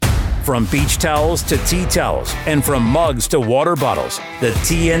From beach towels to tea towels, and from mugs to water bottles, the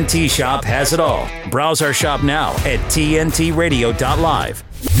TNT Shop has it all. Browse our shop now at tntradio.live.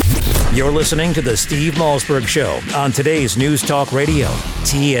 You're listening to the Steve Malzberg Show on today's News Talk Radio,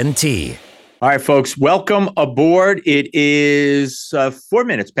 TNT. All right, folks, welcome aboard. It is 4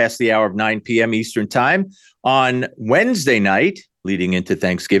 minutes past the hour of 9 p.m. Eastern Time on Wednesday night, leading into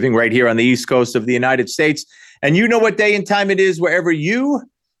Thanksgiving, right here on the East Coast of the United States. And you know what day and time it is wherever you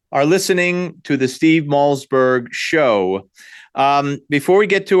are listening to the Steve Malzberg Show. Before we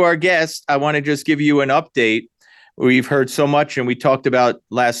get to our guest, I want to just give you an update. We've heard so much, and we talked about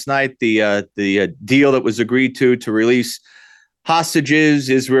last night the deal that was agreed to release hostages.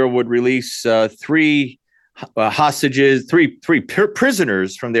 Israel would release three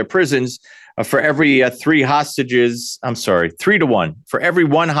prisoners from their prisons for every 3 hostages. I'm sorry, 3 to 1. For every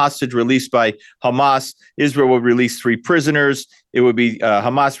 1 hostage released by Hamas, Israel would release 3 prisoners. It would be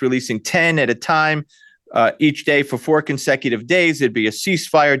Hamas releasing 10 at a time each day for 4 consecutive days. It'd be a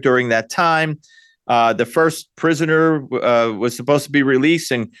ceasefire during that time. The first prisoner was supposed to be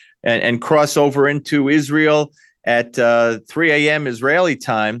released and cross over into Israel at 3 a.m. Israeli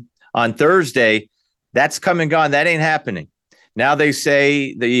time on Thursday. That's come and gone. That ain't happening. Now they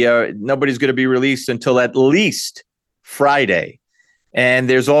say nobody's going to be released until at least Friday. And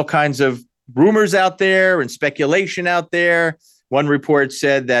there's all kinds of rumors out there and speculation out there. One report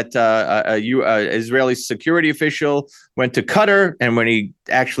said that a Israeli security official went to Qatar, and when he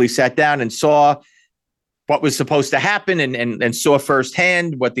actually sat down and saw what was supposed to happen and saw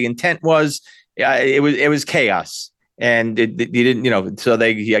firsthand what the intent was, it was chaos. And he didn't, so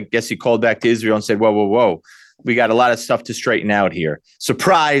I guess he called back to Israel and said, whoa. We got a lot of stuff to straighten out here.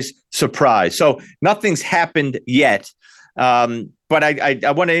 Surprise, surprise. So nothing's happened yet. But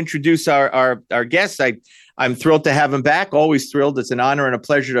I want to introduce our guest. I'm thrilled to have him back. Always thrilled. It's an honor and a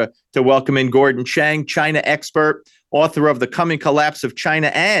pleasure to welcome in Gordon Chang, China expert, author of The Coming Collapse of China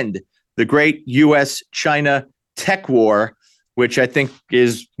and The Great U.S.-China Tech War, which I think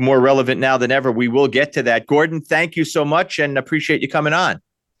is more relevant now than ever. We will get to that. Gordon, thank you so much and appreciate you coming on.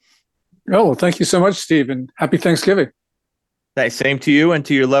 Oh, well, thank you so much, Steve, and happy Thanksgiving. Same to you and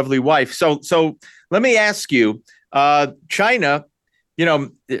to your lovely wife. So let me ask you, China,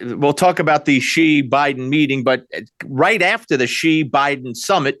 we'll talk about the Xi-Biden meeting, but right after the Xi-Biden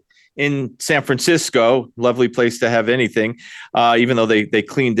summit in San Francisco, lovely place to have anything, even though they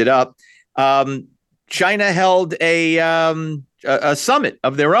cleaned it up, China held a summit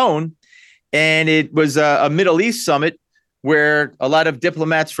of their own, and it was a Middle East summit where a lot of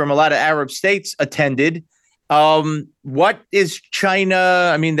diplomats from a lot of Arab states attended. What is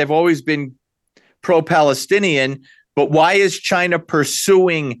China? I mean, they've always been pro-Palestinian, but why is China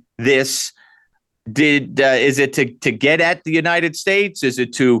pursuing this? Is it to get at the United States? Is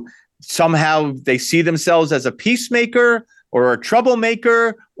it to somehow they see themselves as a peacemaker or a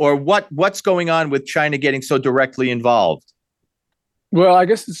troublemaker? Or what's going on with China getting so directly involved? Well, I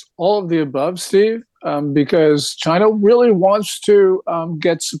guess it's all of the above, Steve, because China really wants to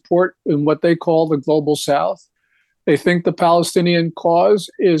get support in what they call the global South. They think the Palestinian cause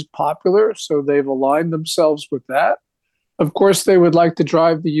is popular, so they've aligned themselves with that. Of course, they would like to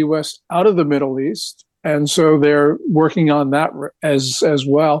drive the U.S. out of the Middle East, and so they're working on that as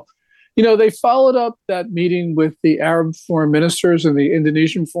well. They followed up that meeting with the Arab foreign ministers and the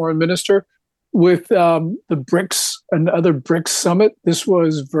Indonesian foreign minister with the BRICS, another BRICS summit. This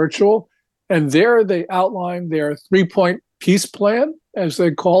was virtual. And there they outlined their 3-point peace plan, as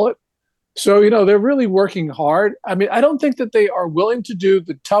they call it. So, they're really working hard. I mean, I don't think that they are willing to do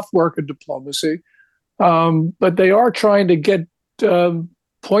the tough work of diplomacy, but they are trying to get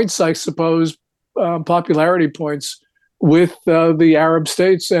points, I suppose, popularity points with the Arab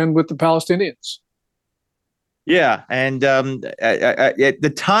states and with the Palestinians. Yeah. And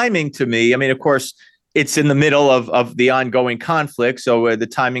the timing to me, I mean, of course, it's in the middle of the ongoing conflict. So the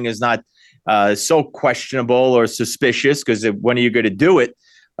timing is not so questionable or suspicious because when are you going to do it?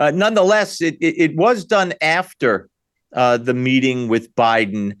 Nonetheless, it was done after the meeting with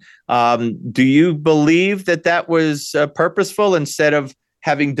Biden. Do you believe that was purposeful instead of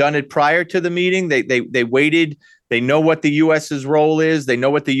having done it prior to the meeting? They waited. They know what the U.S.'s role is. They know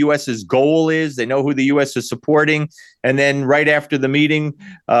what the U.S.'s goal is. They know who the U.S. is supporting. And then right after the meeting,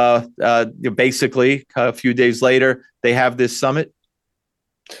 basically a few days later, they have this summit.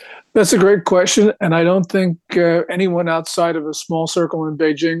 That's a great question. And I don't think anyone outside of a small circle in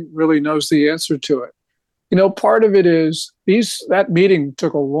Beijing really knows the answer to it. Part of it is that meeting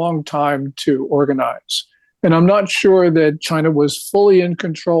took a long time to organize. And I'm not sure that China was fully in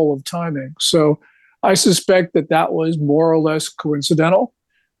control of timing. So I suspect that was more or less coincidental.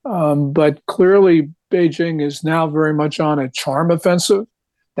 But clearly, Beijing is now very much on a charm offensive.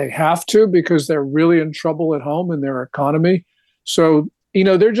 They have to because they're really in trouble at home in their economy. So,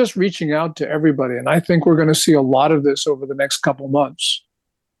 they're just reaching out to everybody. And I think we're going to see a lot of this over the next couple months.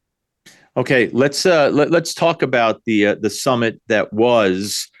 Okay, let's talk about the summit that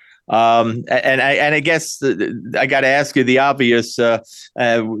was. And I guess I got to ask you the obvious,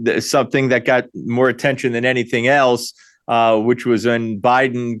 something that got more attention than anything else, which was when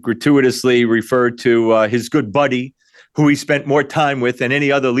Biden gratuitously referred to his good buddy, who he spent more time with than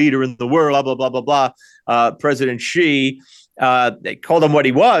any other leader in the world, blah, blah, blah, blah, blah, President Xi. They called him what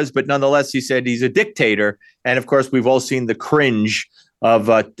he was, but nonetheless, he said he's a dictator. And of course, we've all seen the cringe of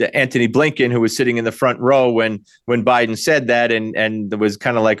Antony Blinken, who was sitting in the front row when Biden said that, and it was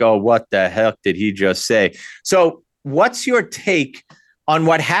kind of like, oh, what the heck did he just say? So what's your take on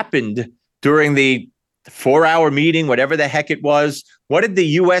what happened during the 4-hour meeting, whatever the heck it was? What did the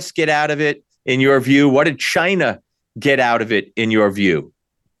U.S. get out of it, in your view? What did China get out of it, in your view?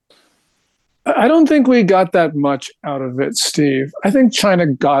 I don't think we got that much out of it, Steve. I think China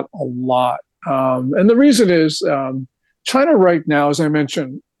got a lot. And the reason is China right now, as I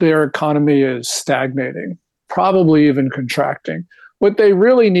mentioned, their economy is stagnating, probably even contracting. What they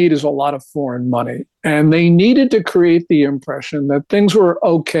really need is a lot of foreign money. And they needed to create the impression that things were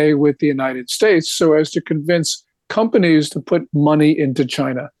okay with the United States so as to convince companies to put money into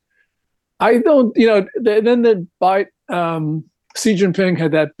China. I don't, then Xi Jinping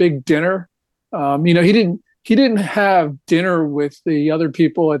had that big dinner. He didn't have dinner with the other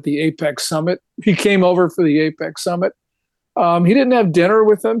people at the APEC summit. He came over for the APEC summit. He didn't have dinner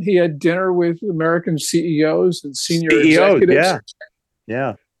with them. He had dinner with American CEOs and senior executives.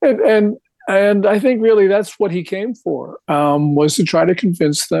 Yeah. And I think really that's what he came for, was to try to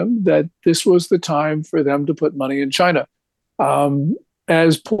convince them that this was the time for them to put money in China.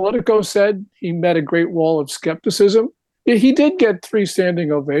 As Politico said, he met a great wall of skepticism. He did get 3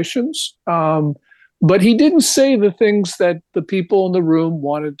 standing ovations, but he didn't say the things that the people in the room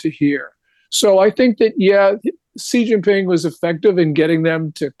wanted to hear. So I think that, Xi Jinping was effective in getting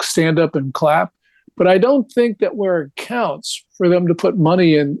them to stand up and clap, but I don't think that where it counts for them to put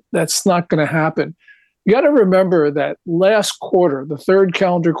money in, that's not going to happen. You got to remember that last quarter, the 3rd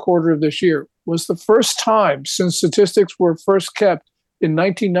calendar quarter of this year, was the first time since statistics were first kept in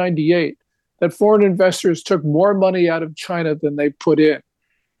 1998 that foreign investors took more money out of China than they put in.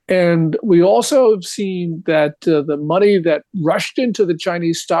 And we also have seen that the money that rushed into the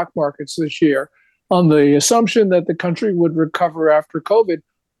Chinese stock markets this year on the assumption that the country would recover after COVID,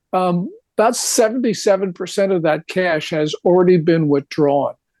 about 77% of that cash has already been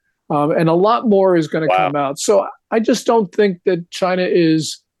withdrawn. And a lot more is going to come out. So I just don't think that China it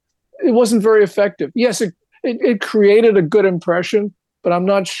wasn't very effective. Yes, it created a good impression, but I'm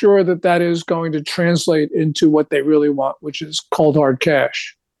not sure that is going to translate into what they really want, which is cold hard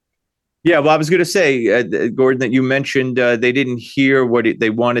cash. Yeah, well, I was going to say, Gordon, that you mentioned they didn't hear what they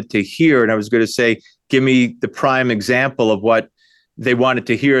wanted to hear. And I was going to say, give me the prime example of what they wanted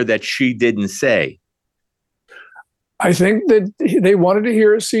to hear that Xi didn't say. I think that they wanted to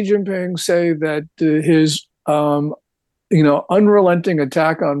hear Xi Jinping say that his unrelenting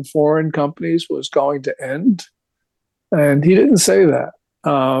attack on foreign companies was going to end. And he didn't say that.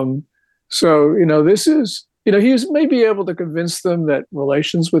 This is, he was maybe able to convince them that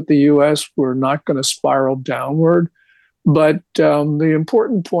relations with the U.S. were not going to spiral downward. But the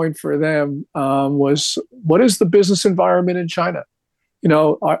important point for them was, what is the business environment in China?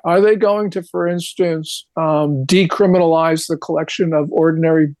 Are they going to, for instance, decriminalize the collection of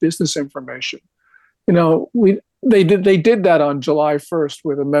ordinary business information? They did that on July 1st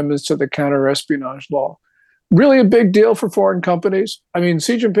with amendments to the counter-espionage law. Really a big deal for foreign companies. I mean,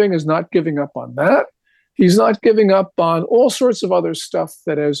 Xi Jinping is not giving up on that. He's not giving up on all sorts of other stuff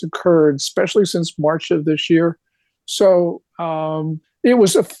that has occurred, especially since March of this year. So it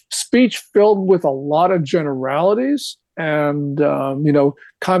was a speech filled with a lot of generalities and,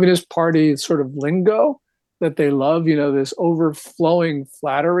 Communist Party sort of lingo that they love, this overflowing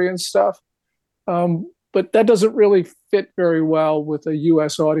flattery and stuff. But that doesn't really fit very well with a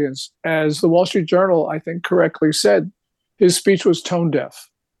U.S. audience. As the Wall Street Journal, I think, correctly said, his speech was tone deaf.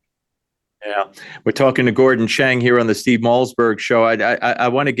 Yeah, we're talking to Gordon Chang here on the Steve Malzberg Show. I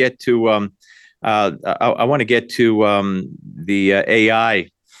want to get to the AI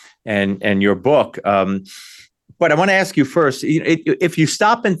and your book, but I want to ask you first. If you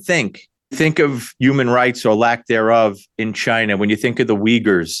stop and think of human rights or lack thereof in China, when you think of the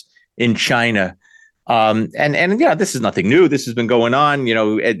Uyghurs in China, And yeah, this is nothing new. This has been going on. The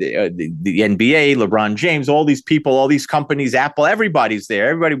NBA, LeBron James, all these people, all these companies, Apple, everybody's there.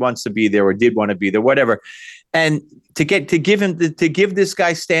 Everybody wants to be there or did want to be there, whatever. And to give this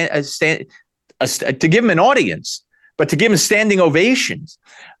guy to give him an audience, but to give him standing ovations,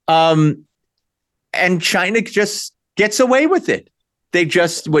 and China just gets away with it. They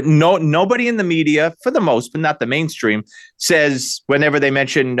just nobody in the media, for the most, but not the mainstream, says whenever they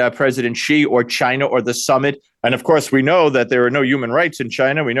mention President Xi or China or the summit. And of course, we know that there are no human rights in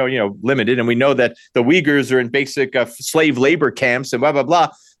China. We know, limited, and we know that the Uyghurs are in basic slave labor camps and blah blah blah.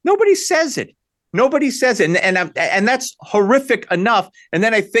 Nobody says it. Nobody says it, and that's horrific enough. And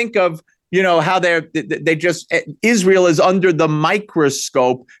then I think of how Israel is under the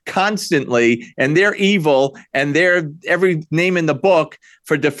microscope constantly, and they're evil, and they're every name in the book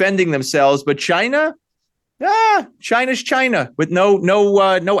for defending themselves. But China's China with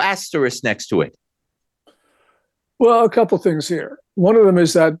no asterisk next to it. Well, a couple things here. One of them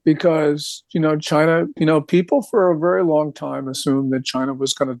is that because, China, people for a very long time assumed that China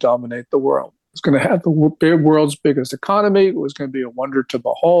was going to dominate the world. It was going to have the world's biggest economy. It was going to be a wonder to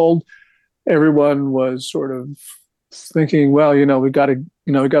behold. Everyone was sort of thinking, well, we got to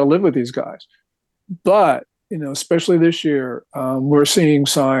live with these guys. But, especially this year, we're seeing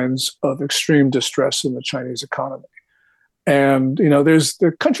signs of extreme distress in the Chinese economy. And,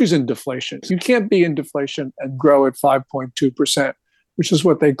 the country's in deflation. You can't be in deflation and grow at 5.2%, which is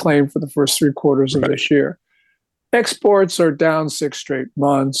what they claimed for the first 3 quarters of this year. Exports are down 6 straight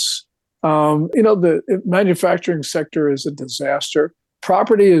months. The manufacturing sector is a disaster.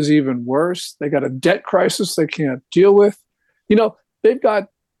 Property is even worse. They got a debt crisis they can't deal with. They've got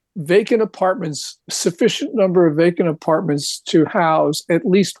vacant apartments, sufficient number of vacant apartments to house at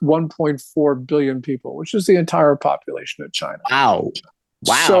least 1.4 billion people, which is the entire population of China. Wow.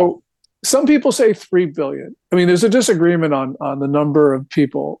 So some people say 3 billion. I mean, there's a disagreement on the number of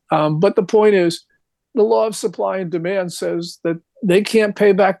people. But the point is, the law of supply and demand says that they can't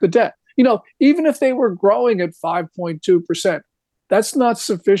pay back the debt. Even if they were growing at 5.2%, that's not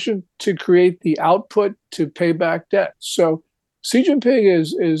sufficient to create the output to pay back debt. So Xi Jinping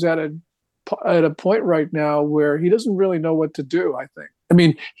is at a point right now where he doesn't really know what to do, I think. I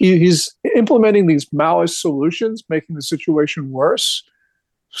mean, he's implementing these Maoist solutions, making the situation worse.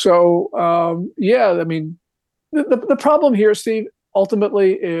 So, the problem here, Steve,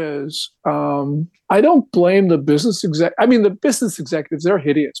 ultimately is I don't blame the business the business executives, they're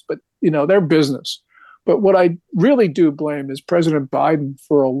hideous, but, they're business. But what I really do blame is President Biden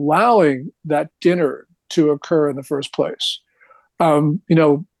for allowing that dinner to occur in the first place. Xi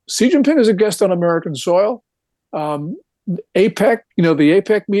Jinping is a guest on American soil. APEC, the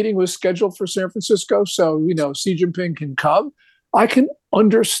APEC meeting was scheduled for San Francisco, so, Xi Jinping can come. I can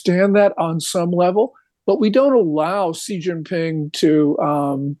understand that on some level, but we don't allow Xi Jinping to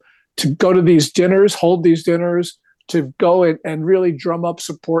go to these dinners, hold these dinners, to go and really drum up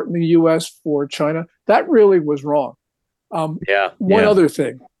support in the U.S. for China. That really was wrong. One other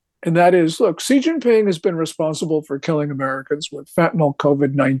thing, and that is, look, Xi Jinping has been responsible for killing Americans with fentanyl,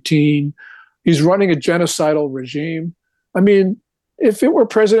 COVID-19. He's running a genocidal regime. I mean, if it were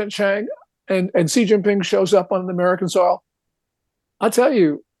President Chang and Xi Jinping shows up on American soil, I'll tell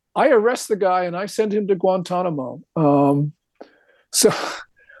you, I arrest the guy and I send him to Guantanamo.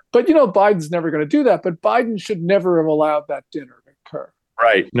 But Biden's never going to do that. But Biden should never have allowed that dinner to occur.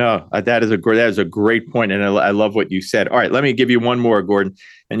 Right. No, that is a great point, and I love what you said. All right, let me give you one more, Gordon.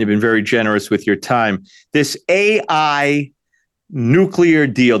 And you've been very generous with your time. This AI nuclear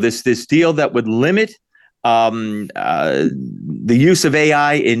deal, this deal that would limit the use of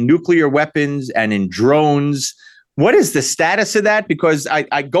AI in nuclear weapons and in drones. What is the status of that? Because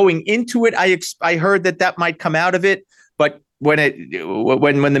I going into it, I heard that might come out of it, but when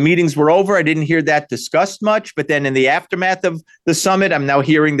the meetings were over, I didn't hear that discussed much. But then in the aftermath of the summit, I'm now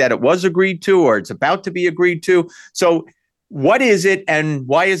hearing that it was agreed to, or it's about to be agreed to. So what is it, and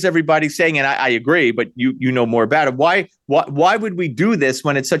why is everybody saying, and I agree, but you know more about it, why would we do this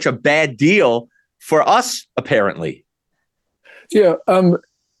when it's such a bad deal for us, apparently? Yeah.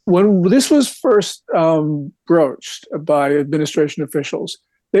 When this was first broached by administration officials,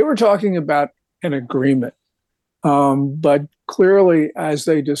 they were talking about an agreement. But clearly, as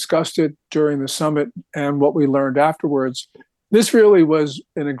they discussed it during the summit and what we learned afterwards, this really was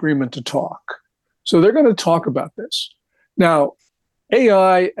an agreement to talk. So they're going to talk about this. Now,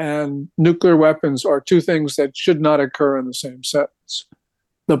 AI and nuclear weapons are two things that should not occur in the same sentence.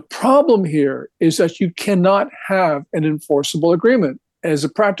 The problem here is that you cannot have an enforceable agreement as a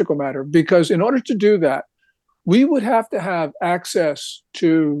practical matter, because in order to do that, we would have to have access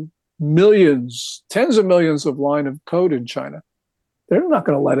to millions, tens of millions of line of code in China. They're not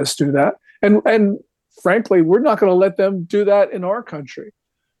going to let us do that. And frankly, we're not going to let them do that in our country.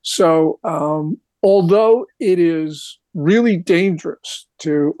 So although it is really dangerous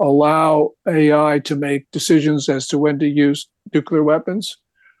to allow AI to make decisions as to when to use nuclear weapons,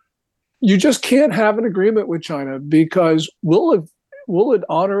 you just can't have an agreement with China because we'll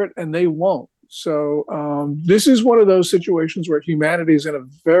honor it and they won't. So this is one of those situations where humanity is in a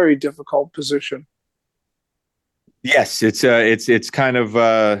very difficult position. Yes, it's kind of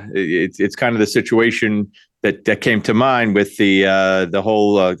the situation that came to mind with the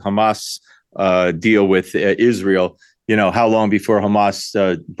whole Hamas deal with Israel. You know, how long before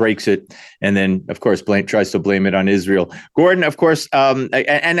Hamas breaks it, and then of course tries to blame it on Israel. Gordon, of course, and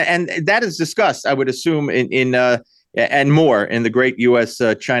that is discussed, I would assume, in and more in the great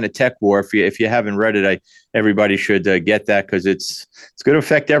U.S.-China tech war. If you haven't read it, everybody should get that, because it's going to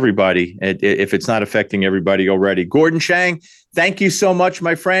affect everybody if it's not affecting everybody already. Gordon Chang, thank you so much,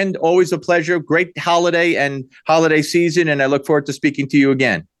 my friend. Always a pleasure. Great holiday season, and I look forward to speaking to you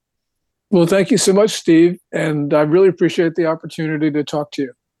again. Well, thank you so much, Steve, and I really appreciate the opportunity to talk to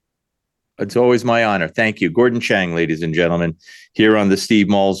you. It's always my honor. Thank you. Gordon Chang, ladies and gentlemen, here on the Steve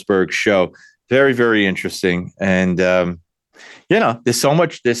Malzberg Show. Very, very interesting. And, there's so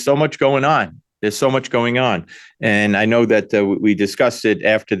much going on. There's so much going on. And I know that we discussed it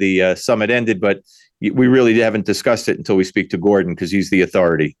after the summit ended, but we really haven't discussed it until we speak to Gordon, because he's the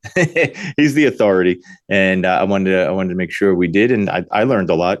authority. He's the authority. And I wanted to make sure we did. And I learned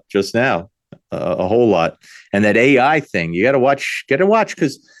a lot just now, a whole lot. And that AI thing, you got to watch,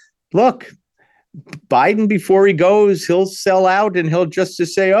 because look, Biden, before he goes, he'll sell out and he'll just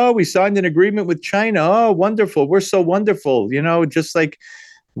say, oh, we signed an agreement with China. Oh, wonderful. We're so wonderful. Just like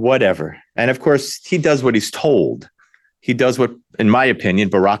whatever. And of course, he does what he's told. He does what, in my opinion,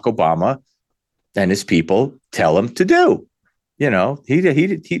 Barack Obama and his people tell him to do. He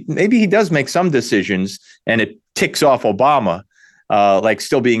maybe he does make some decisions and it ticks off Obama, like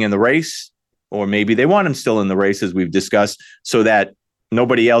still being in the race, or maybe they want him still in the race, as we've discussed, so that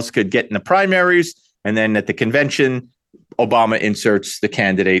nobody else could get in the primaries. And then at the convention, Obama inserts the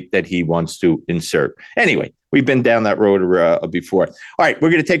candidate that he wants to insert. Anyway, we've been down that road before. All right, we're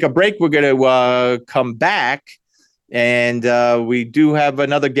going to take a break. We're going to come back. And we do have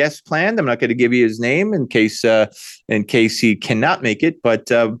another guest planned. I'm not going to give you his name in case he cannot make it. But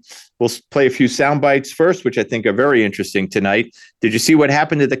we'll play a few sound bites first, which I think are very interesting tonight. Did you see what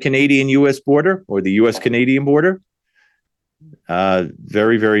happened at the Canadian-U.S. border, or the U.S.-Canadian border?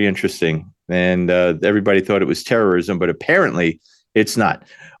 Very, very interesting. And everybody thought it was terrorism, but apparently it's not.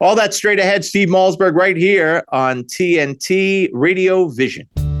 All that straight ahead. Steve Malzberg right here on TNT Radio Vision.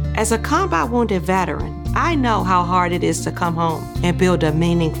 As a combat wounded veteran, I know how hard it is to come home and build a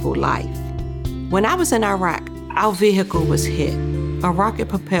meaningful life. When I was in Iraq, our vehicle was hit. A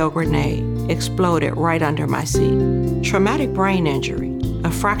rocket-propelled grenade exploded right under my seat. Traumatic brain injury,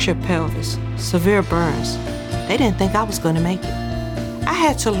 a fractured pelvis, severe burns. They didn't think I was going to make it. I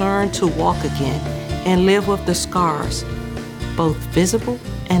had to learn to walk again and live with the scars, both visible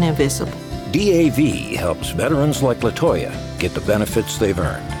and invisible. DAV helps veterans like LaToya get the benefits they've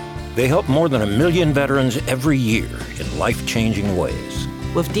earned. They help more than 1 million veterans every year in life-changing ways.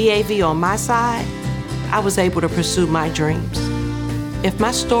 With DAV on my side, I was able to pursue my dreams. If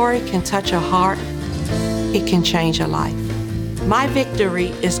my story can touch a heart, it can change a life. My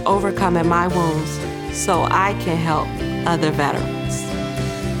victory is overcoming my wounds so I can help other veterans.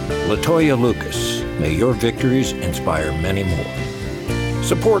 LaToya Lucas, may your victories inspire many more.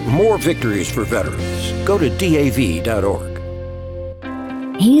 Support more victories for veterans. Go to DAV.org.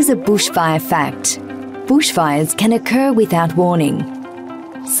 Here's a bushfire fact. Bushfires can occur without warning.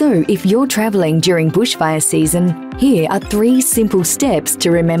 So if you're travelling during bushfire season, here are 3 simple steps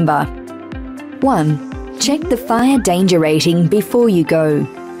to remember. 1. Check the fire danger rating before you go.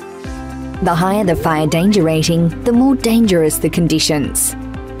 The higher the fire danger rating, the more dangerous the conditions.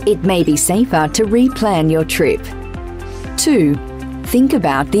 It may be safer to replan your trip. 2. Think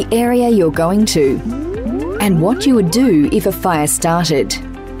about the area you're going to and what you would do if a fire started.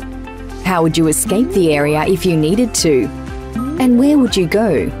 How would you escape the area if you needed to? And where would you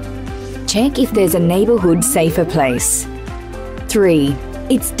go? Check if there's a neighbourhood safer place. 3.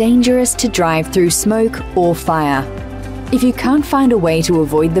 It's dangerous to drive through smoke or fire. If you can't find a way to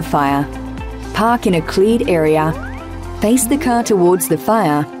avoid the fire, park in a cleared area, face the car towards the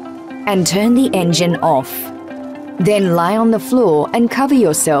fire, and turn the engine off. Then lie on the floor and cover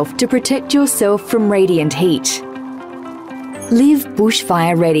yourself to protect yourself from radiant heat. Live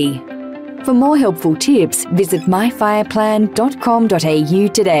bushfire ready. For more helpful tips, visit myfireplan.com.au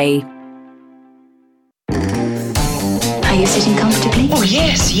today. Are you sitting comfortably? Oh,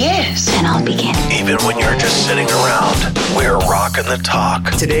 yes, yes. Then I'll begin. Even when you're just sitting around, we're rocking the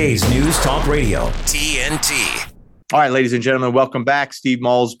talk. Today's News Talk Radio, TNT. All right, ladies and gentlemen, welcome back. Steve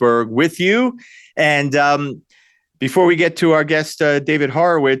Malzberg with you. And before we get to our guest, David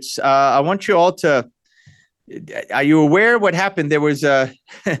Horowitz, I want you all to, are you aware what happened? There was a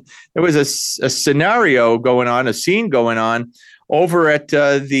scenario going on, a scene going on over at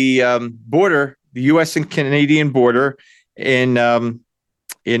the border, the U.S. and Canadian border in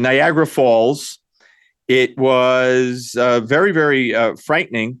Niagara Falls. It was very, very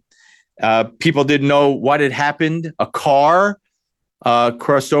frightening. People didn't know what had happened. A car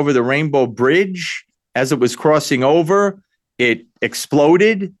crossed over the Rainbow Bridge. As it was crossing over, it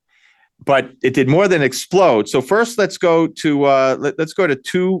exploded, but it did more than explode. So first, let's go to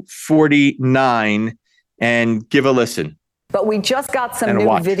 249 and give a listen. But we just got some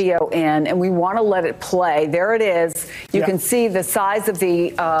new video in, and we want to let it play. There it is. You can see the size of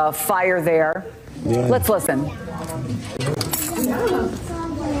the fire there. Yeah. Let's listen.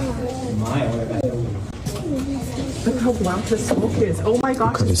 Look how black the smoke is. Oh my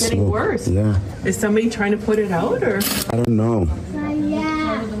gosh, it's getting worse. Yeah. Is somebody trying to put it out, or? I don't know.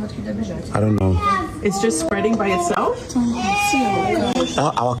 I don't know. It's just spreading by itself?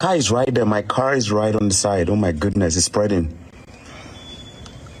 Our car is right there. My car is right on the side. Oh my goodness, it's spreading.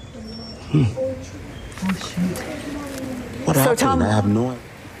 What happened? Tom, I have no idea.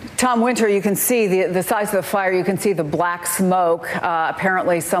 Tom Winter, you can see the size of the fire. You can see the black smoke.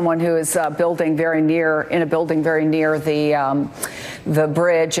 Apparently, someone who is in a building very near the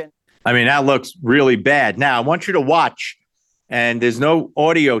bridge. I mean, that looks really bad. Now, I want you to watch, and there's no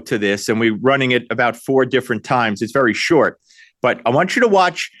audio to this, and we're running it about 4 different times. It's very short, but I want you to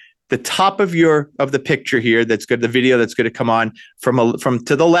watch the top of the picture here. That's good. The video that's going to come on from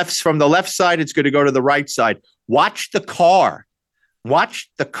the left side. It's going to go to the right side. Watch the car. Watch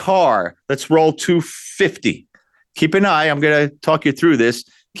the car. Let's roll 250. Keep an eye. I'm going to talk you through this.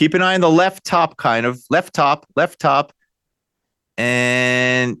 Keep an eye on the left top, left top.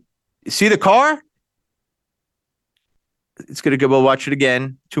 And see the car? It's going to go. We'll watch it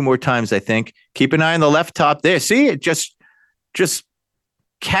again 2 more times, I think. Keep an eye on the left top there. See, it just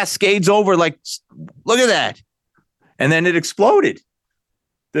cascades over like, look at that. And then it exploded.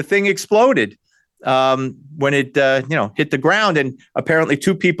 The thing exploded. When it hit the ground, and apparently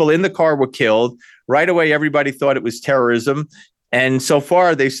 2 people in the car were killed. Right away, everybody thought it was terrorism. And so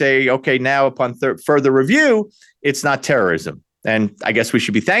far, they say, okay, now upon further review, it's not terrorism. And I guess we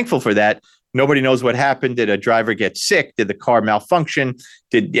should be thankful for that. Nobody knows what happened. Did a driver get sick? Did the car malfunction?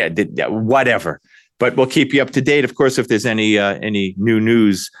 Whatever. But we'll keep you up to date, of course, if there's any new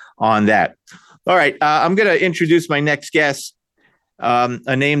news on that. All right, I'm going to introduce my next guest.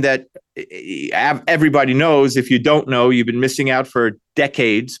 A name that everybody knows. If you don't know, you've been missing out for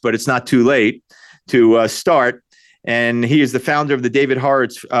decades, but it's not too late to start. And he is the founder of the David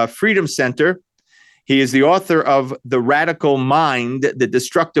Horowitz Freedom Center. He is the author of The Radical Mind, The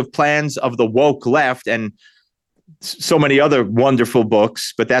Destructive Plans of the Woke Left, and so many other wonderful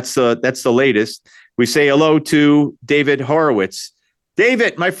books, but that's the latest. We say hello to David Horowitz.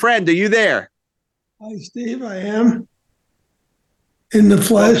 David, my friend, are you there? Hi, Steve, I am. In the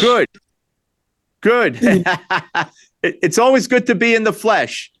flesh. Oh, good. It's always good to be in the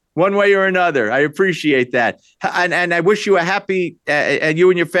flesh, one way or another. I appreciate that. And I wish you a happy, and you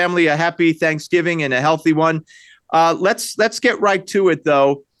and your family, a happy Thanksgiving and a healthy one. Let's get right to it,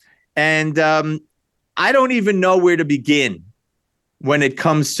 though. And I don't even know where to begin when it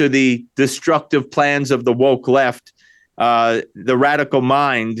comes to the destructive plans of the woke left, the radical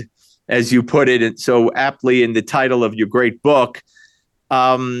mind, as you put it so aptly in the title of your great book.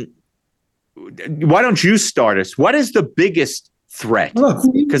 Why don't you start us? What is the biggest threat?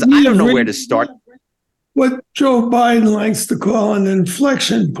 Because I don't know where to start. What Joe Biden likes to call an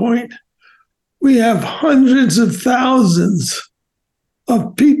inflection point. We have hundreds of thousands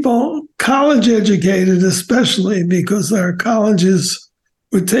of people, college educated especially, because our colleges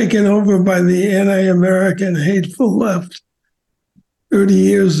were taken over by the anti-American hateful left 30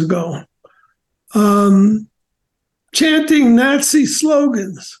 years ago. Chanting Nazi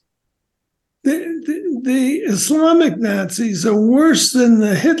slogans. The Islamic Nazis are worse than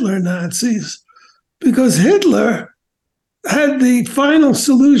the Hitler Nazis because Hitler had the final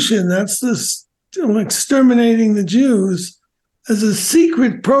solution, that's this exterminating the Jews, as a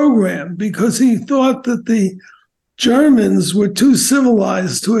secret program because he thought that the Germans were too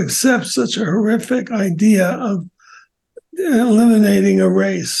civilized to accept such a horrific idea of eliminating a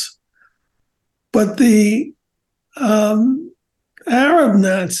race. But the Arab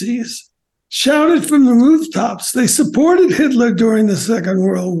Nazis shouted from the rooftops. They supported Hitler during the Second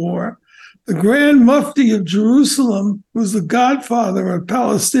World War. The Grand Mufti of Jerusalem, who was the godfather of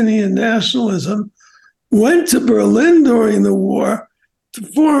Palestinian nationalism, went to Berlin during the war to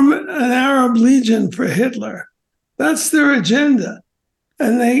form an Arab Legion for Hitler. That's their agenda.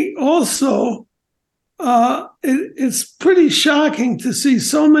 And they also, it's pretty shocking to see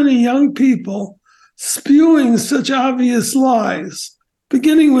so many young people spewing such obvious lies,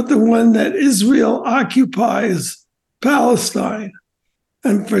 beginning with the one that Israel occupies Palestine.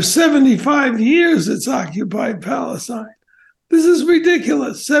 And for 75 years, it's occupied Palestine. This is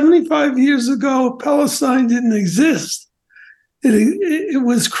ridiculous. 75 years ago, Palestine didn't exist. It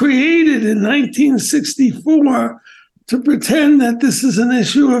was created in 1964 to pretend that this is an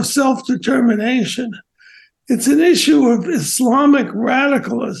issue of self-determination. It's an issue of Islamic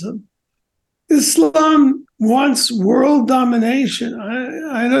radicalism. Islam wants world domination.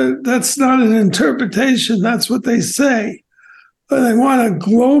 I don't, that's not an interpretation. That's what they say. But they want a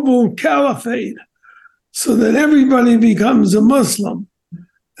global caliphate so that everybody becomes a Muslim.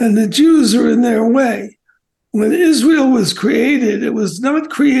 And the Jews are in their way. When Israel was created, it was not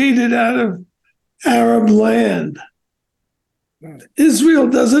created out of Arab land. Israel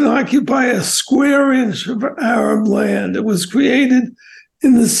doesn't occupy a square inch of Arab land. It was created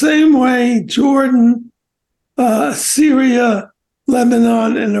in the same way Jordan, Syria,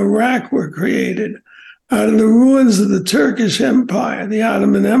 Lebanon, and Iraq were created, out of the ruins of the Turkish Empire, the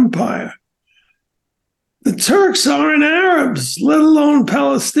Ottoman Empire. The Turks aren't Arabs, let alone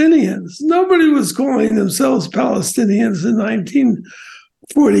Palestinians. Nobody was calling themselves Palestinians in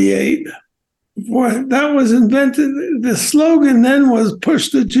 1948. Before that was invented, the slogan then was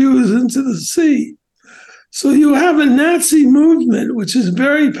push the Jews into the sea. So you have a Nazi movement, which is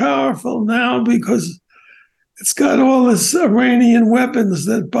very powerful now because it's got all this Iranian weapons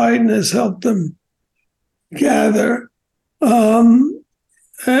that Biden has helped them gather,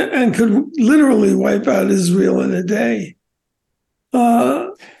 and could literally wipe out Israel in a day.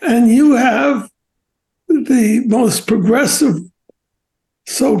 And you have the most progressive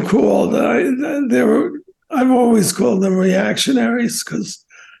so-called, I've always called them reactionaries because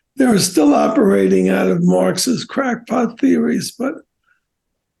they're still operating out of Marxist crackpot theories. But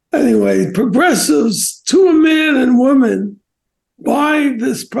anyway, progressives, to a man and woman, buy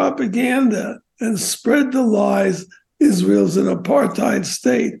this propaganda and spread the lies. Israel's an apartheid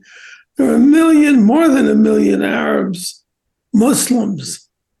state. There are more than a million Arabs, Muslims,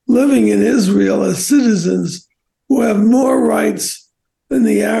 living in Israel as citizens who have more rights than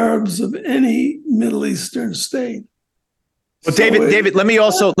the Arabs of any Middle Eastern state. Well, David, let me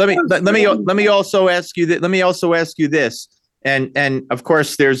also ask you that. Let me also ask you this, and of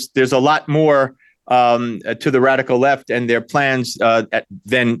course, there's a lot more to the radical left and their plans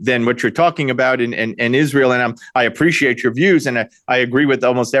than what you're talking about in Israel. And I appreciate your views, and I agree with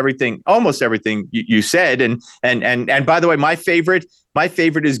almost everything you said. And by the way, my favorite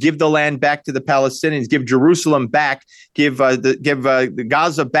is give the land back to the Palestinians, give Jerusalem back, give the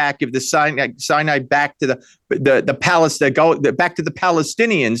Gaza back, give the Sinai back to the Palestine, back to the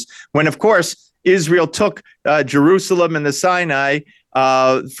Palestinians. When of course Israel took Jerusalem and the Sinai.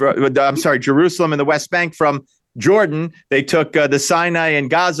 Jerusalem and the West Bank from Jordan. They took the Sinai and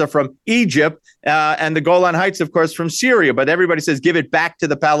Gaza from Egypt, and the Golan Heights, of course, from Syria. But everybody says give it back to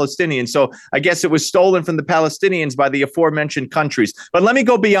the Palestinians. So I guess it was stolen from the Palestinians by the aforementioned countries. But let me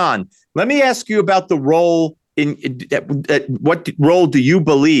go beyond. Let me ask you about the role what role do you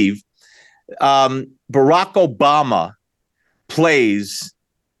believe Barack Obama plays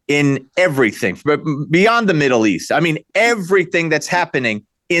in everything beyond the Middle East? I mean, everything that's happening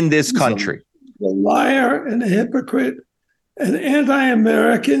in this country. A liar and a hypocrite, an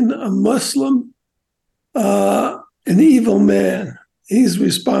anti-American, a Muslim, an evil man. He's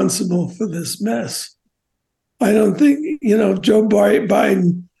responsible for this mess. I don't think, Joe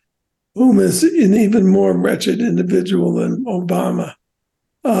Biden, whom is an even more wretched individual than Obama,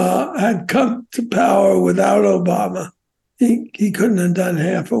 had come to power without Obama. He couldn't have done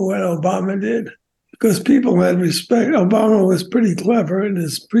half of what Obama did because people had respect. Obama was pretty clever in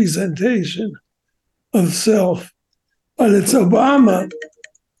his presentation of self. But it's Obama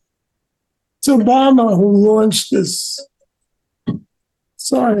who launched this,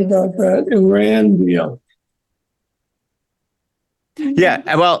 sorry about that, Iran deal.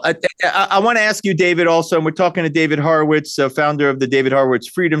 Yeah, well, I want to ask you, David, also, and we're talking to David Horowitz, founder of the David Horowitz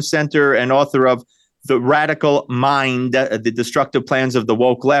Freedom Center and author of The Radical Mind, the Destructive Plans of the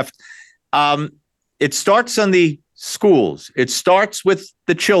Woke Left. It starts on the schools. It starts with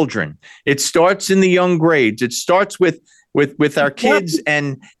the children. It starts in the young grades. It starts with our kids.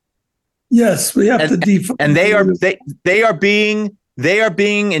 And Yes, we have to defund. And they are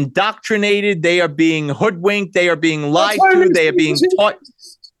being indoctrinated. They are being hoodwinked. They are being lied to. They are being taught.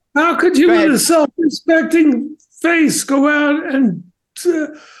 How could you, with a self-respecting face, go out and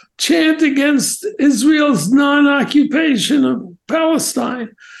chant against Israel's non-occupation of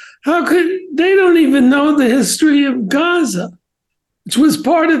Palestine? How could they don't even know the history of Gaza, which was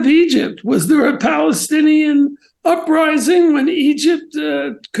part of Egypt? Was there a Palestinian uprising when Egypt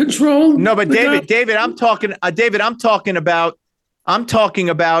controlled? No, but David, I'm talking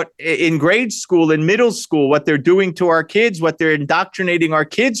about in grade school, in middle school, what they're doing to our kids, what they're indoctrinating our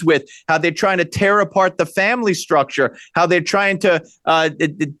kids with, how they're trying to tear apart the family structure, how they're trying to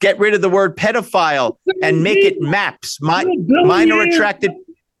get rid of the word pedophile and make it MAPS, minor attracted.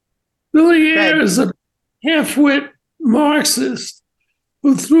 Billy Ayers is a half-wit Marxist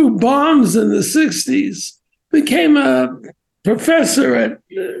who threw bombs in the 60s, became a professor at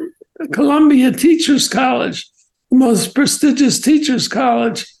Columbia Teachers College, the most prestigious teachers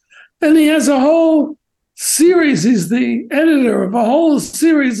college. And he has a whole series. He's the editor of a whole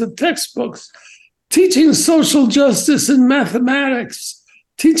series of textbooks teaching social justice in mathematics,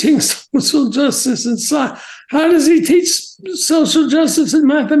 teaching social justice in science. How does he teach social justice in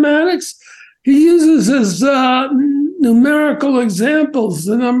mathematics? He uses as numerical examples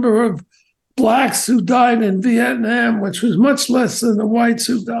the number of blacks who died in Vietnam, which was much less than the whites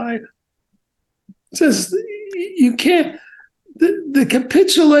who died. Just, you can't, the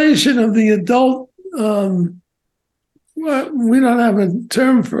capitulation of the adult, we don't have a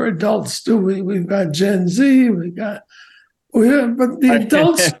term for adults, do we? We've got Gen Z, but the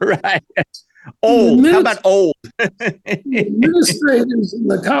adults. Right. Old. How about old? Administrators in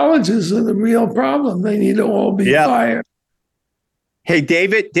the colleges are the real problem. They need to all be fired. Hey,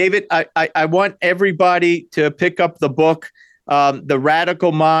 David, I want everybody to pick up the book, The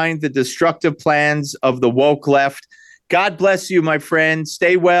Radical Mind, The Destructive Plans of the Woke Left. God bless you, my friend.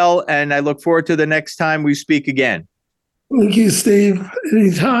 Stay well, and I look forward to the next time we speak again. Thank you, Steve.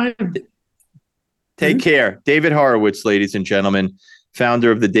 Anytime. Take care. David Horowitz, ladies and gentlemen,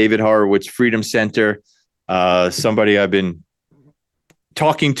 founder of the David Horowitz Freedom Center, somebody I've been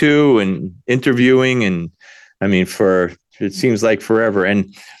talking to and interviewing, and I mean, for it seems like forever.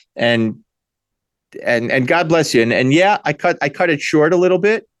 And God bless you. And yeah, I cut it short a little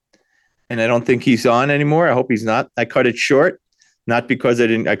bit, and I don't think he's on anymore. I hope he's not. I cut it short, not because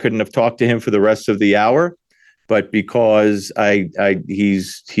I couldn't have talked to him for the rest of the hour, but because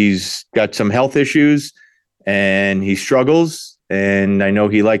he's got some health issues and he struggles. And I know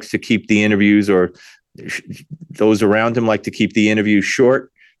he likes to keep the interviews, or those around him like to keep the interviews short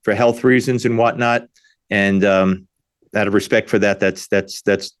for health reasons and whatnot. And out of respect for that,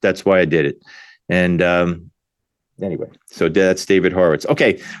 that's why I did it. And anyway, so that's David Horowitz.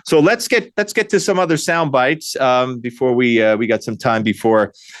 Okay, so let's get to some other sound bites before we got some time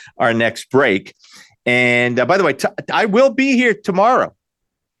before our next break. And by the way, I will be here tomorrow.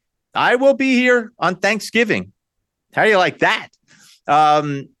 I will be here on Thanksgiving. How do you like that?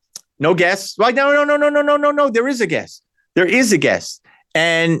 No guests. Well, no. There is a guest. There is a guest.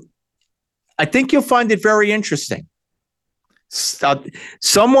 And I think you'll find it very interesting.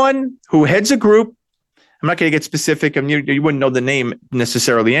 Someone who heads a group. I'm not going to get specific. I mean, you wouldn't know the name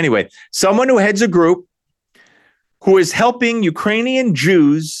necessarily anyway. Someone who heads a group who is helping Ukrainian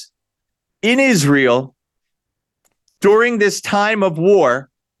Jews in Israel during this time of war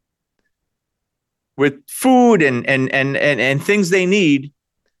with food and things they need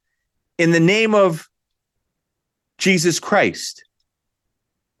in the name of Jesus Christ.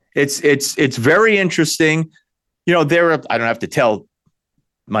 It's very interesting. You know, I don't have to tell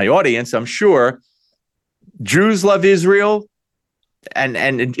my audience, I'm sure, Jews love Israel, and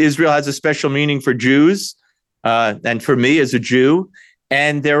Israel has a special meaning for Jews, and for me as a Jew.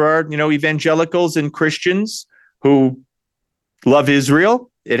 And there are, evangelicals and Christians who love Israel.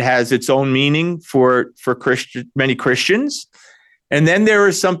 It has its own meaning for many Christians. And then there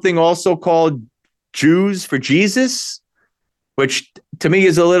is something also called Jews for Jesus, which to me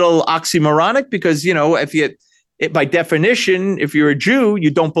is a little oxymoronic because, by definition, if you're a Jew, you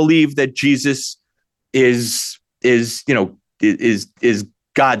don't believe that Jesus is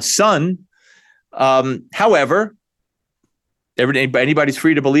God's son. However, anybody's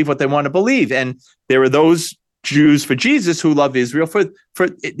free to believe what they want to believe. And there are those Jews for Jesus who love Israel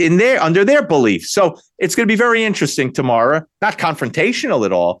under their beliefs. So it's going to be very interesting tomorrow, not confrontational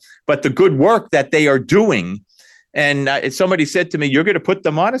at all, but the good work that they are doing. And somebody said to me, "You're going to put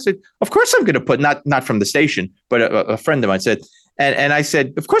them on?" I said, "Of course I'm going to put," not from the station, but a friend of mine said, and I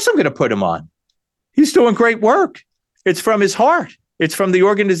said, "Of course I'm going to put him on. He's doing great work. It's from his heart. It's from the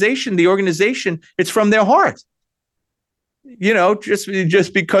organization. The organization, it's from their heart. You know,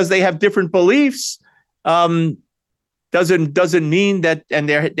 just because they have different beliefs doesn't mean that, and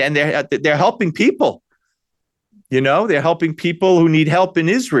they're helping people. You know, they're helping people who need help in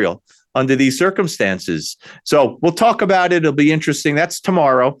Israel under these circumstances. So we'll talk about it. It'll be interesting. That's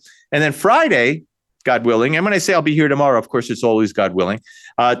tomorrow. And then Friday, God willing, and when I say I'll be here tomorrow, of course, it's always God willing.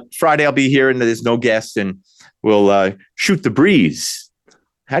 Friday, I'll be here and there's no guest, and we'll shoot the breeze.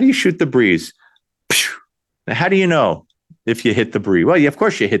 How do you shoot the breeze? Now, how do you know if you hit the breeze? Well, of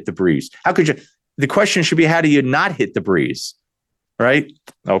course you hit the breeze. How could you? The question should be, how do you not hit the breeze? Right?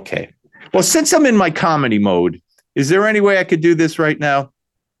 Okay. Well, since I'm in my comedy mode, is there any way I could do this right now?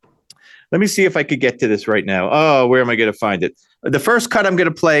 Let me see if I could get to this right now. Oh, where am I going to find it? The first cut I'm going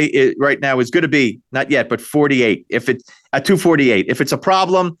to play right now is going to be, not yet, but 48. If it's at 248, if it's a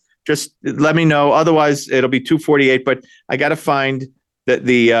problem, just let me know. Otherwise, it'll be 248. But I got to find the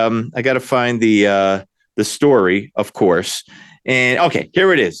story, of course. And okay,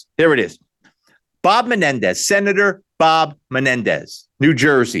 here it is. Here it is. Bob Menendez, Senator Bob Menendez, New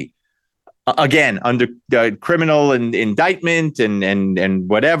Jersey. Again, under criminal indictment and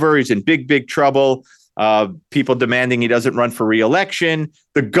whatever. He's in big trouble. People demanding he doesn't run for re-election.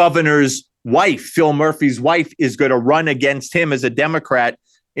 The governor's wife, Phil Murphy's wife, is going to run against him as a Democrat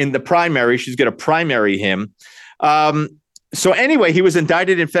in the primary. She's going to primary him. So anyway, he was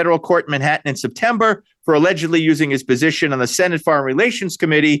indicted in federal court in Manhattan in September for allegedly using his position on the Senate Foreign Relations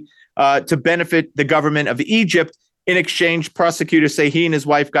Committee to benefit the government of Egypt. In exchange, prosecutors say he and his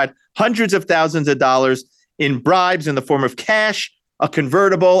wife got hundreds of thousands of dollars in bribes in the form of cash, a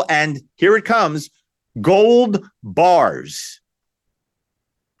convertible, and here it comes, gold bars.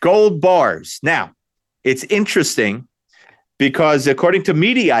 Gold bars. Now, it's interesting because according to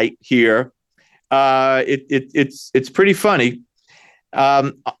Mediaite here, it's pretty funny.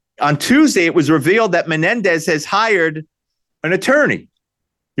 On Tuesday, it was revealed that Menendez has hired an attorney.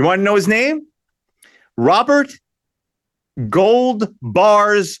 You want to know his name? Robert Gold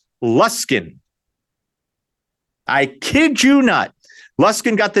Bars Luskin. I kid you not.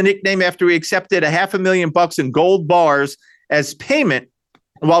 Luskin got the nickname after he accepted $500,000 in gold bars as payment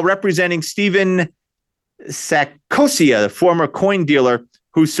while representing Stephen Sakosia, the former coin dealer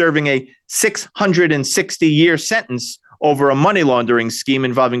who's serving a 660-year sentence over a money laundering scheme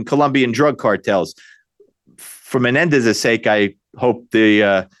involving Colombian drug cartels. For Menendez's sake, I hope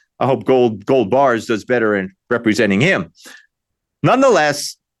Gold Bars does better in representing him.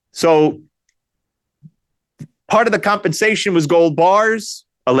 Nonetheless, so part of the compensation was gold bars,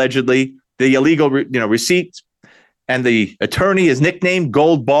 allegedly, the illegal receipts, and the attorney is nicknamed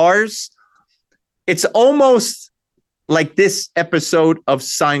Gold Bars. It's almost like this episode of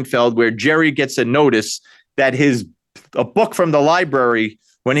Seinfeld where Jerry gets a notice that a book from the library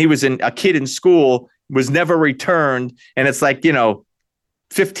when he was a kid in school was never returned, and it's like,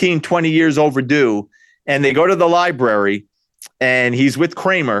 15, 20 years overdue, and they go to the library, and he's with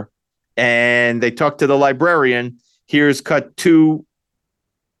Kramer, and they talk to the librarian. Here's cut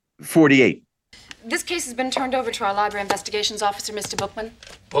 248. This case has been turned over to our library investigations officer, Mr. Bookman.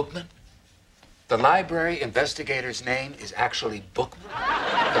 Bookman? The library investigator's name is actually Bookman?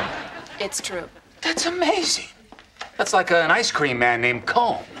 It's true. That's amazing. That's like an ice cream man named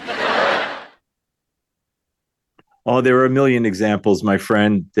Cone. Oh, there are a million examples, my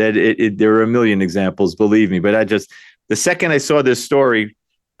friend. There are a million examples, believe me. But the second I saw this story,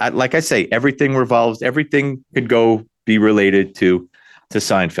 like I say, everything could be related to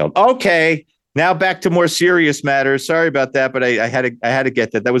Seinfeld. Okay, now back to more serious matters. Sorry about that, but I had to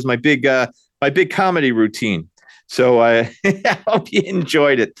get that. That was my big comedy routine. So I hope you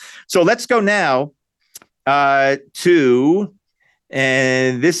enjoyed it. So let's go now to,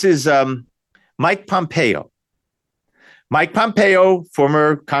 and this is Mike Pompeo. Mike Pompeo,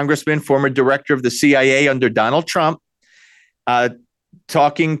 former congressman, former director of the CIA under Donald Trump,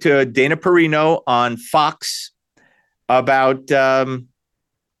 talking to Dana Perino on Fox about the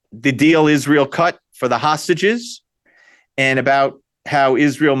deal Israel cut for the hostages and about how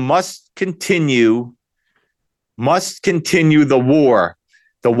Israel must continue the war,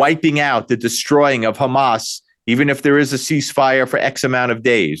 the wiping out, the destroying of Hamas, even if there is a ceasefire for X amount of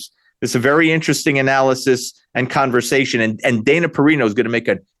days. It's a very interesting analysis and conversation. And Dana Perino is going to make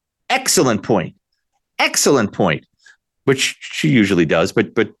an excellent point, which she usually does,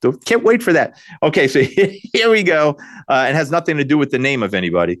 but can't wait for that. Okay, so here we go. It has nothing to do with the name of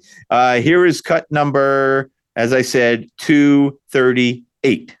anybody. Here is cut number, as I said,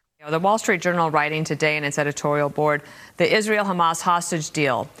 238. The Wall Street Journal writing today in its editorial board, the Israel-Hamas hostage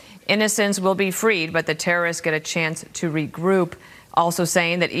deal. Innocents will be freed, but the terrorists get a chance to regroup. also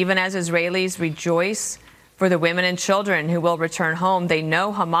saying that even as Israelis rejoice for the women and children who will return home, they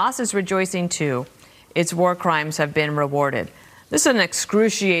know Hamas is rejoicing too. Its war crimes have been rewarded. This is an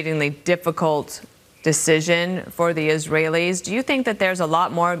excruciatingly difficult decision for the Israelis. Do you think that there's a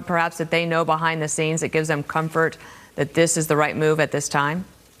lot more perhaps that they know behind the scenes that gives them comfort that this is the right move at this time?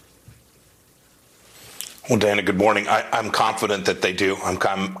 Well, Dana, good morning. I'm confident that they do. I'm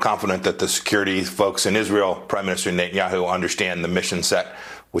confident that the security folks in Israel, Prime Minister Netanyahu, understand the mission set,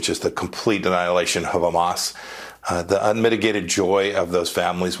 which is the complete annihilation of Hamas. The unmitigated joy of those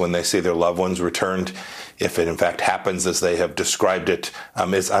families when they see their loved ones returned, if it in fact happens as they have described it,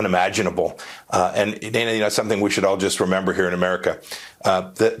 is unimaginable. And Dana, something we should all just remember here in America.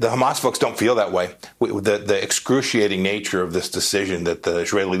 The Hamas folks don't feel that way. The excruciating nature of this decision that the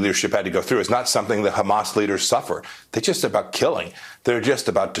Israeli leadership had to go through is not something that Hamas leaders suffer. They're just about killing. They're just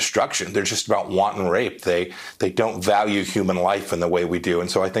about destruction. They're just about wanton rape. They don't value human life in the way we do.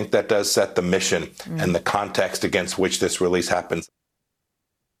 And so I think that does set the mission and the context against which this release happens.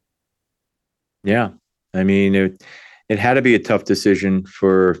 Yeah. I mean, it had to be a tough decision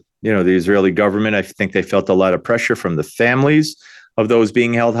for, the Israeli government. I think they felt a lot of pressure from the families of those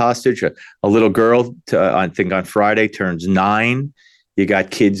being held hostage. A little girl, I think on Friday, turns 9. You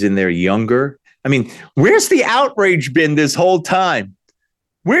got kids in there younger. I mean, where's the outrage been this whole time?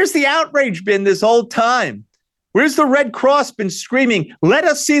 Where's the outrage been this whole time? Where's the Red Cross been screaming, let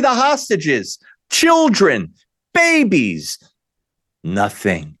us see the hostages, children, babies?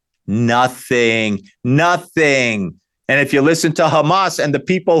 Nothing. And if you listen to Hamas and the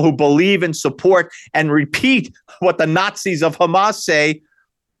people who believe and support and repeat what the Nazis of Hamas say,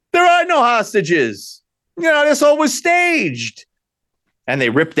 there are no hostages. This all was staged. And they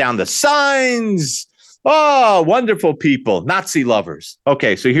rip down the signs. Oh, wonderful people, Nazi lovers.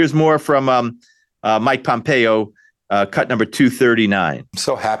 Okay, so here's more from Mike Pompeo, cut number 239. I'm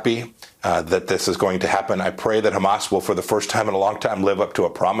so happy that this is going to happen. I pray that Hamas will, for the first time in a long time, live up to a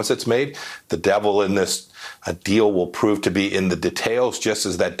promise it's made. The devil in this deal will prove to be in the details, just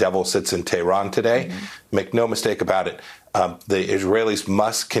as that devil sits in Tehran today. Mm-hmm. Make no mistake about it. The Israelis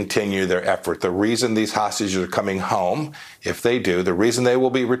must continue their effort. The reason these hostages are coming home, if they do, the reason they will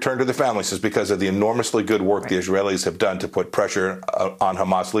be returned to their families is because of the enormously good work the Israelis have done to put pressure on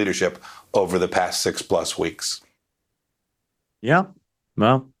Hamas leadership over the past 6+ weeks. Yeah,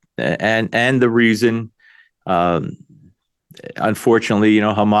 well, and the reason, unfortunately,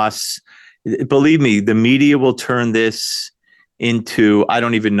 Hamas, believe me, the media will turn this into, I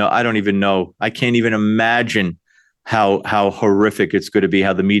don't even know. I can't even imagine how horrific it's going to be,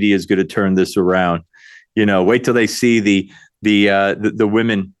 how the media is going to turn this around. Wait till they see the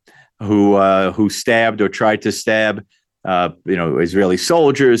women who stabbed or tried to stab, Israeli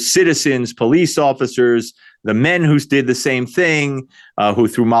soldiers, citizens, police officers, the men who did the same thing, who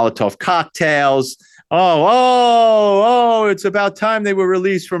threw Molotov cocktails. Oh, it's about time they were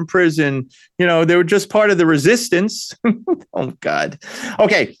released from prison. They were just part of the resistance. Oh, God.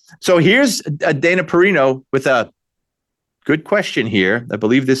 Okay, so here's Dana Perino with a good question here. I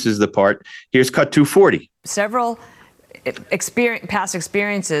believe this is the part. Here's cut 240. Several past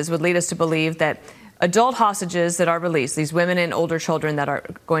experiences would lead us to believe that adult hostages that are released, these women and older children that are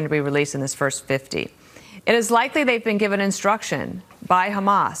going to be released in this first 50, it is likely they've been given instruction by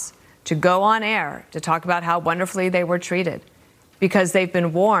Hamas to go on air to talk about how wonderfully they were treated, because they've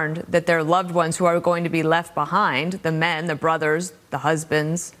been warned that their loved ones who are going to be left behind, the men, the brothers, the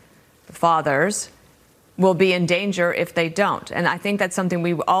husbands, the fathers, will be in danger if they don't. And I think that's something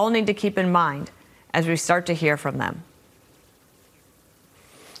we all need to keep in mind as we start to hear from them.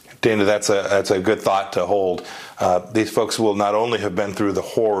 Dana, that's a good thought to hold. These folks will not only have been through the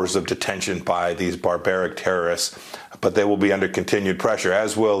horrors of detention by these barbaric terrorists, but they will be under continued pressure,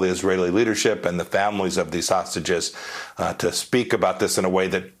 as will the Israeli leadership and the families of these hostages, to speak about this in a way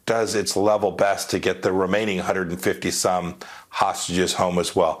that does its level best to get the remaining 150-some hostages home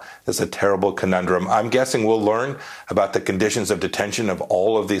as well. It's a terrible conundrum. I'm guessing we'll learn about the conditions of detention of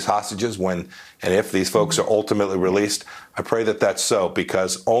all of these hostages when and if these folks are ultimately released. I pray that that's so,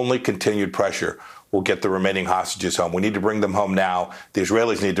 because only continued pressure will get the remaining hostages home. We need to bring them home now. The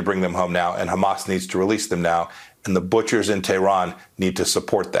Israelis need to bring them home now, and Hamas needs to release them now. And the butchers in Tehran need to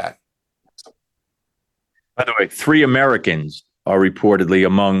support that. By the way, 3 Americans are reportedly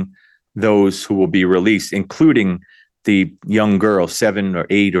among those who will be released, including the young girl, 7 or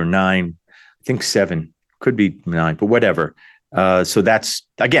 8 or 9. I think 7, could be 9, but whatever. So that's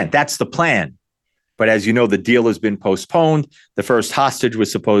the plan. But as you know, the deal has been postponed. The first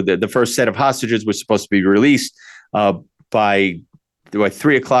set of hostages was supposed to be released by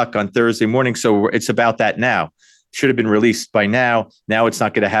 3:00 on Thursday morning. So it's about that now. should have been released by now. Now it's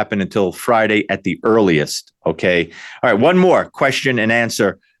not going to happen until Friday at the earliest. Okay. All right. One more question and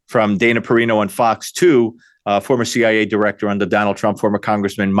answer from Dana Perino on Fox 2, former CIA director under Donald Trump, former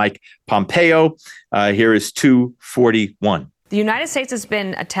Congressman Mike Pompeo. Here is 241. The United States has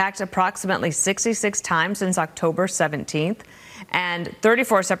been attacked approximately 66 times since October 17th, and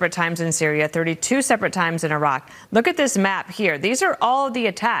 34 separate times in Syria, 32 separate times in Iraq. Look at this map here. These are all of the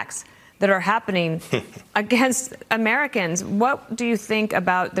attacks that are happening against Americans. What do you think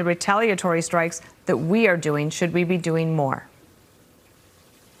about the retaliatory strikes that we are doing? Should we be doing more?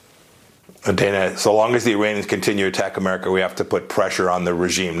 Dana, so long as the Iranians continue to attack America, we have to put pressure on the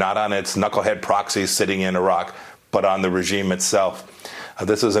regime, not on its knucklehead proxies sitting in Iraq, but on the regime itself.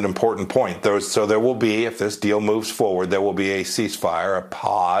 This is an important point. So there will be, if this deal moves forward, there will be a ceasefire, a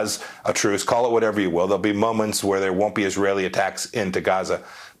pause, a truce, call it whatever you will. There'll be moments where there won't be Israeli attacks into Gaza.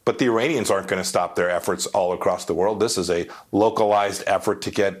 But the Iranians aren't going to stop their efforts all across the world. This is a localized effort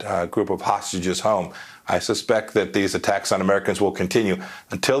to get a group of hostages home. I suspect that these attacks on Americans will continue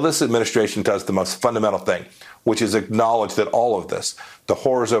until this administration does the most fundamental thing, which is acknowledge that all of this, the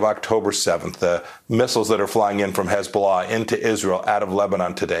horrors of October 7th, the missiles that are flying in from Hezbollah into Israel out of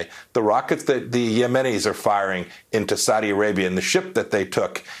Lebanon today, the rockets that the Yemenis are firing into Saudi Arabia, and the ship that they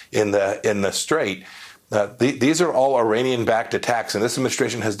took in the Strait, these are all Iranian-backed attacks, and this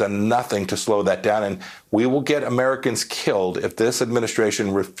administration has done nothing to slow that down. And we will get Americans killed if this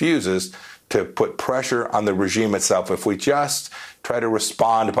administration refuses to put pressure on the regime itself. If we just try to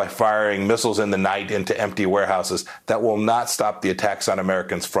respond by firing missiles in the night into empty warehouses, that will not stop the attacks on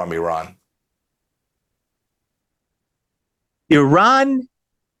Americans from Iran. Iran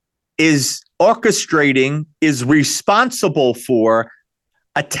is orchestrating, is responsible for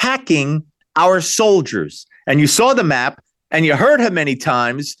attacking our soldiers. And you saw the map and you heard him many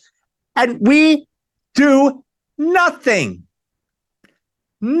times, and we do nothing.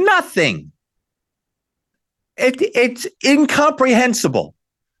 Nothing. It's incomprehensible.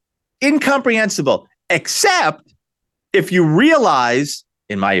 Incomprehensible, except if you realize,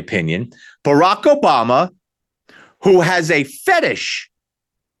 in my opinion, Barack Obama, who has a fetish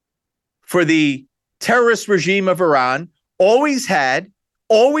for the terrorist regime of Iran, always had,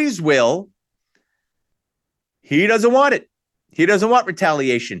 always will. He doesn't want it. He doesn't want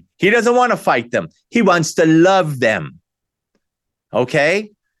retaliation. He doesn't want to fight them. He wants to love them.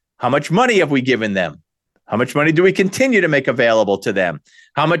 Okay? How much money have we given them? How much money do we continue to make available to them?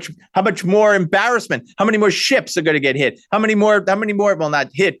 How much more embarrassment? How many more ships are going to get hit? How many more, well, not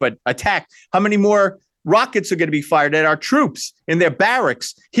hit, but attacked? How many more rockets are going to be fired at our troops in their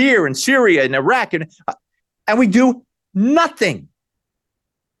barracks here in Syria and Iraq? And we do nothing.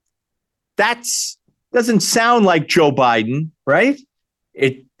 That's doesn't sound like Joe Biden, right?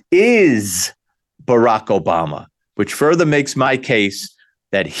 It is Barack Obama, which further makes my case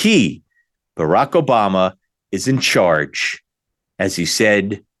that he, Barack Obama, is in charge, as he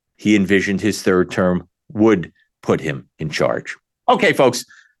said he envisioned his third term would put him in charge. Okay, folks,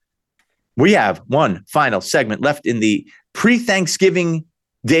 we have one final segment left in the pre-Thanksgiving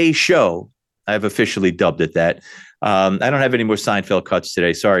Day show. I've officially dubbed it that. I don't have any more Seinfeld cuts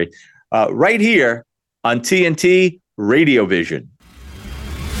today, sorry. Right here on TNT Radio Vision.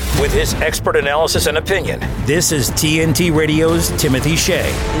 With his expert analysis and opinion, this is TNT Radio's Timothy Shea.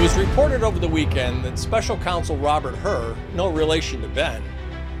 It was reported over the weekend that Special Counsel Robert Hur, no relation to Ben,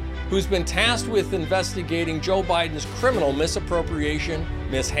 who's been tasked with investigating Joe Biden's criminal misappropriation,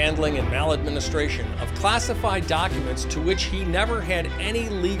 mishandling, and maladministration of classified documents to which he never had any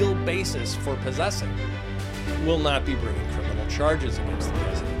legal basis for possessing, will not be bringing criminal charges against the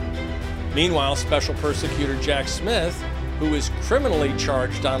president. Meanwhile, Special Prosecutor Jack Smith, who is criminally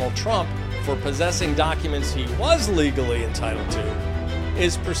charged Donald Trump for possessing documents he was legally entitled to,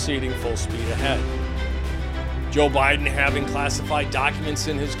 is proceeding full speed ahead. Joe Biden having classified documents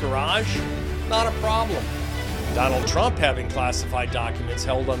in his garage? Not a problem. Donald Trump having classified documents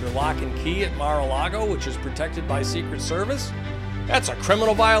held under lock and key at Mar-a-Lago, which is protected by Secret Service? That's a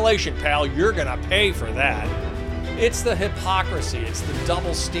criminal violation, pal. You're gonna pay for that. It's the hypocrisy, it's the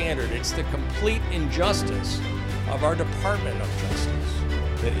double standard, it's the complete injustice of our Department of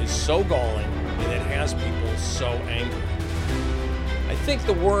Justice that is so galling and it has people so angry. I think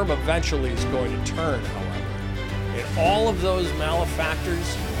the worm eventually is going to turn, however, and all of those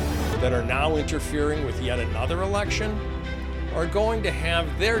malefactors that are now interfering with yet another election are going to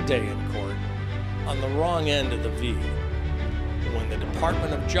have their day in court on the wrong end of the V, when the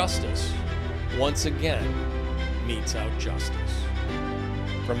Department of Justice once again meets out justice.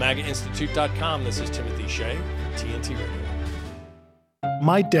 From MAGAInstitute.com, this is Timothy Shea, TNT Radio.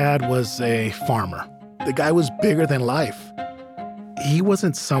 My dad was a farmer. The guy was bigger than life. He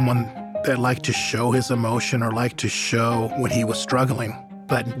wasn't someone that liked to show his emotion or liked to show when he was struggling,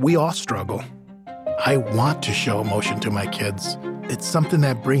 but we all struggle. I want to show emotion to my kids. It's something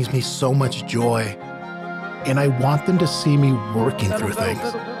that brings me so much joy, and I want them to see me working through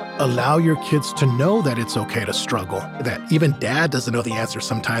things. Allow your kids to know that it's okay to struggle, that even dad doesn't know the answer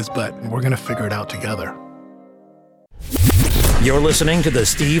sometimes, but we're going to figure it out together. You're listening to the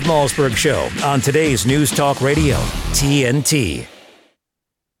Steve Malzberg Show on today's News Talk Radio, TNT.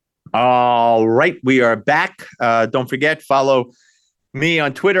 All right, we are back. Don't forget, follow me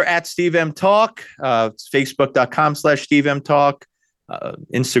on Twitter at SteveMTalk. It's Facebook.com/SteveMTalk.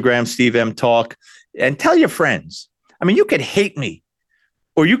 Instagram, SteveMTalk. And tell your friends. I mean, you could hate me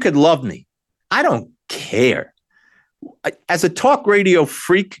or you could love me. I don't care. As a talk radio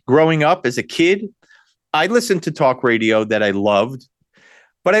freak growing up as a kid, I listened to talk radio that I loved,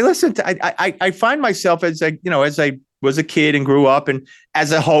 but I find myself as I was a kid and grew up and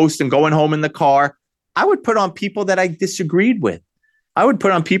as a host and going home in the car, I would put on people that I disagreed with. I would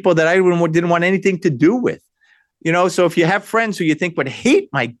put on people that I didn't want anything to do with. So if you have friends who you think would hate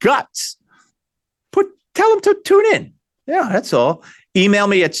my guts, tell them to tune in. Yeah, that's all. Email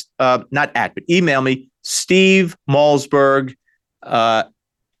me email me, Steve Malzberg, at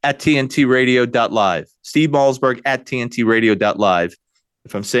tntradio.live. Steve Malzberg at tntradio.live.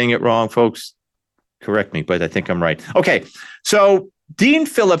 If I'm saying it wrong, folks, correct me, but I think I'm right. Okay, so Dean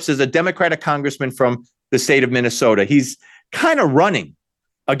Phillips is a Democratic congressman from the state of Minnesota. He's kind of running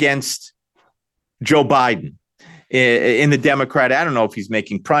against Joe Biden in the Democrat. I don't know if he's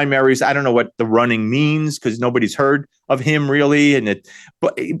making primaries. I don't know what the running means because nobody's heard of him really.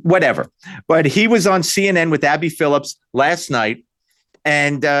 But whatever. But he was on CNN with Abby Phillips last night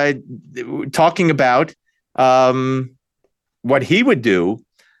and talking about what he would do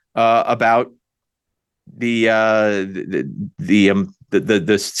about the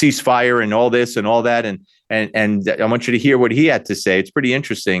ceasefire and all this and all that. And I want you to hear what he had to say. It's pretty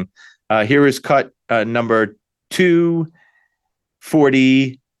interesting. Here is cut number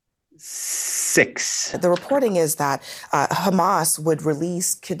 246. The reporting is that Hamas would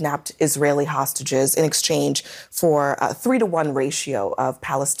release kidnapped Israeli hostages in exchange for a 3-to-1 ratio of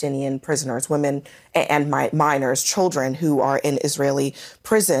Palestinian prisoners, women and minors, children who are in Israeli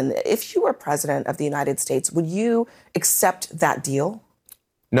prison. If you were president of the United States, would you accept that deal?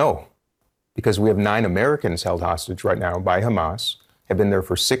 No, because we have 9 Americans held hostage right now by Hamas, have been there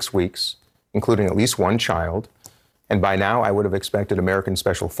for 6 weeks, including at least 1 child. And by now, I would have expected American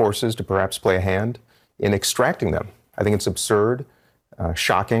special forces to perhaps play a hand in extracting them. I think it's absurd,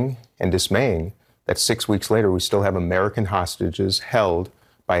 shocking, and dismaying that 6 weeks later, we still have American hostages held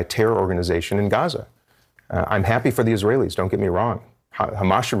by a terror organization in Gaza. I'm happy for the Israelis, don't get me wrong.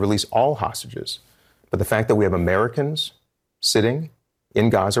 Hamas should release all hostages. But the fact that we have Americans sitting in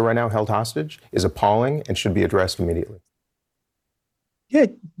Gaza right now held hostage is appalling and should be addressed immediately. Yeah.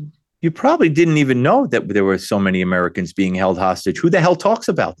 You probably didn't even know that there were so many Americans being held hostage. Who the hell talks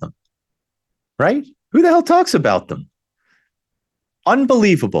about them? Right? Who the hell talks about them?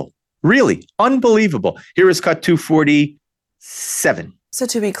 Unbelievable. Really unbelievable. Here is cut 247. So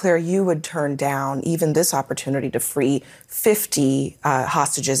to be clear, you would turn down even this opportunity to free 50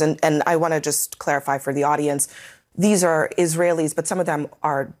 hostages. And I want to just clarify for the audience, these are Israelis, but some of them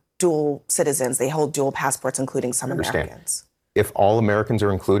are dual citizens. They hold dual passports, including some Americans. If all Americans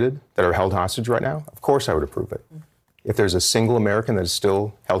are included that are held hostage right now, of course I would approve it. If there's a single American that is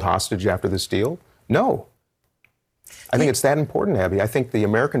still held hostage after this deal, no. I think it's that important, Abby. I think the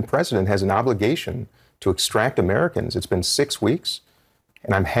American president has an obligation to extract Americans. It's been 6 weeks,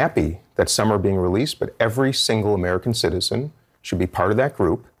 and I'm happy that some are being released, but every single American citizen should be part of that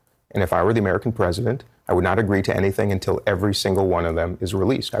group. And if I were the American president, I would not agree to anything until every single one of them is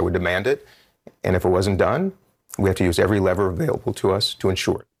released. I would demand it, and if it wasn't done, we have to use every lever available to us to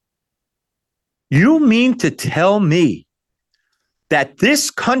ensure it. You mean to tell me that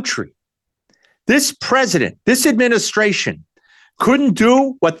this country, this president, this administration couldn't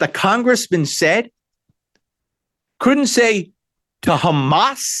do what the congressman said? Couldn't say to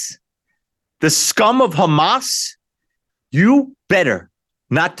Hamas, the scum of Hamas, you better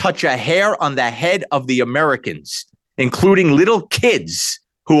not touch a hair on the head of the Americans, including little kids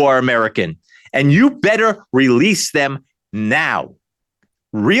who are American. And you better release them now.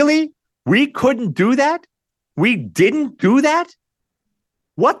 Really? We couldn't do that? We didn't do that?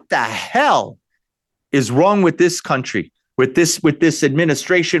 What the hell is wrong with this country, with this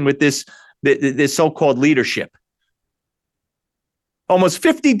administration, with this so-called leadership? Almost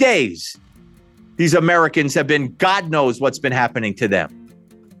 50 days, these Americans have been, God knows what's been happening to them.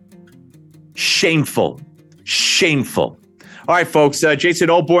 Shameful. Shameful. All right, folks. Jason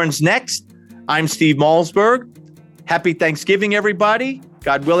Olborn's next. I'm Steve Malzberg. Happy Thanksgiving, everybody.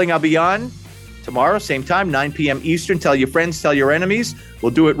 God willing, I'll be on tomorrow, same time, 9 p.m. Eastern. Tell your friends, tell your enemies.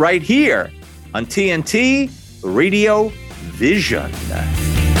 We'll do it right here on TNT Radio Vision.